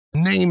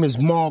name is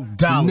Mark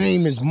Dollars. The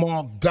name is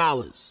Mark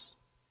Dollars.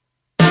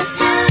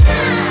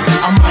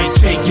 I might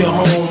take you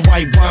home,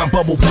 white wine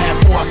bubble bath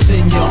before I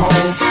send you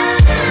home.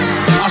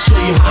 I'll show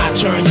you how I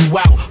turn you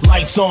out.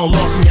 Lights on,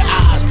 lost in your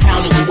eyes,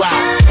 pounding you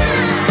out.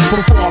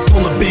 Before I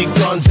pull the big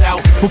guns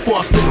out, before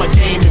I spit my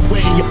game and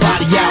wear your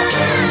body out.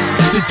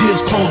 The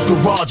deal's closed,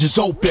 garage is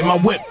open. My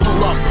whip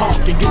pull up, park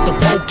and get the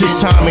poke.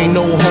 This time ain't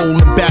no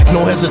holding back,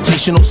 no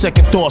hesitation, no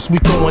second thoughts. We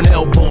throwing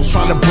elbows,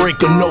 trying to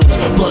break a nose.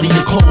 Bloody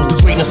your clothes, the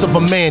greatness of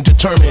a man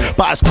determined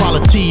by his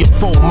quality of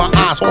foe. My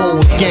eyes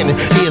always scanning,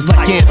 ears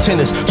like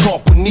antennas.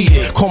 Talk when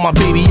needed, call my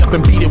baby up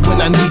and beat it when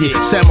I need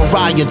it.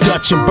 Samurai or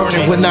Dutch and burn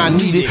it when I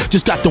need it.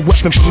 Just got the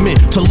weapon permit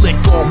to lick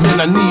off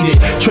when I need it.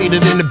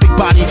 Traded in the big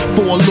body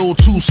for a little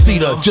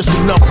two-seater. Just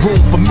enough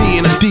room for me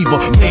and a diva.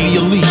 Maybe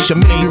Alicia,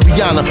 maybe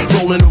Rihanna.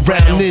 Rolling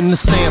around in the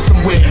sand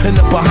somewhere in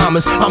the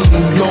Bahamas. I'm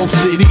in New York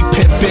City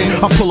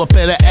pimpin'. I pull up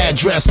at an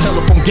address,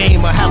 telephone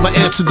game. I have her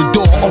answer the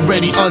door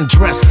already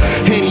undressed.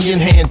 Henny in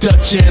hand,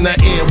 Dutch in the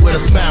air with a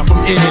smile from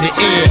ear to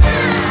ear.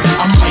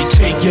 I might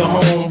take you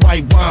home,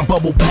 white wine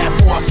bubble bath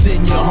before I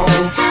send you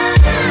home.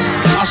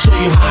 I'll show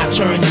you how I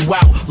turn you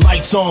out.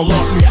 Lights on,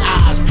 lost in your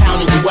eyes,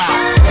 pounding you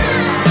out.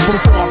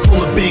 Before I pull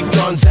the big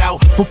guns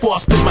out, before I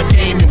spit my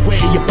game and wear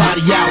your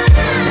body out.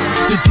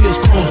 The deal's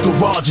closed,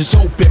 garage is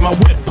open. My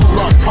whip pull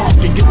up, park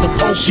and get the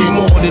poke. She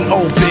more than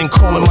open,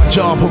 calling my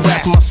job,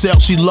 harassing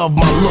myself. She love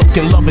my look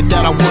and love it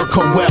that I work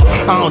her well.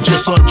 I don't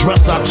just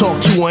undress her, I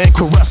talk to her and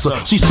caress her.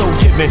 She's so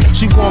giving,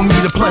 she want me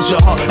to pleasure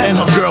her and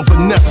her girl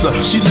Vanessa.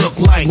 She look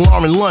like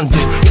Lauren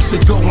London. It's a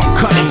go, I'm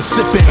cutting,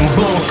 sipping,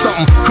 blowing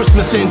something.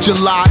 Christmas in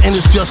July and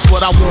it's just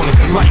what I wanted.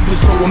 Life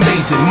is so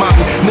amazing,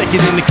 mommy naked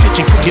in the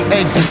kitchen, cooking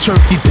eggs and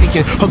turkey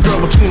bacon. Her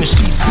girl between the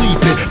sheets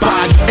sleeping,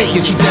 body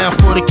aching. She down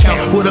for the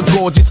count with her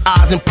gorgeous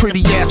eyes and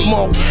pretty ass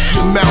mouth.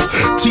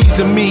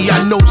 Teasing me,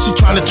 I know she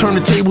trying to turn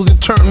the tables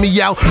and turn me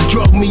out.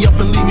 Drug me up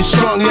and leave me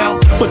strung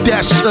out, but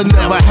that shit'll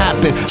never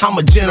happen. I'm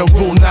a general,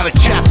 not a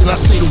captain. I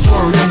say the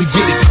word and we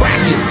get it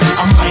cracking.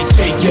 I might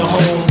take you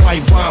home,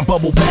 white wine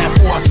bubble bath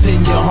before I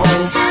send you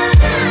home.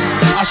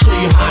 I'll show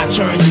you how I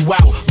turn you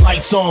out.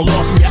 Lights on,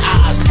 lost in your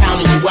eyes,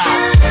 pounding you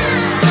out.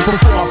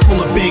 Before I pull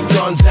the big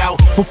guns out,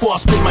 before I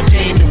spit my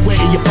game and wear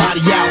your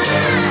body out.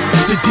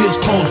 The deal's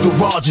closed,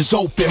 garage is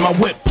open. My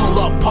whip pull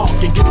up, park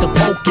and get the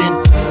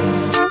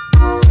poking.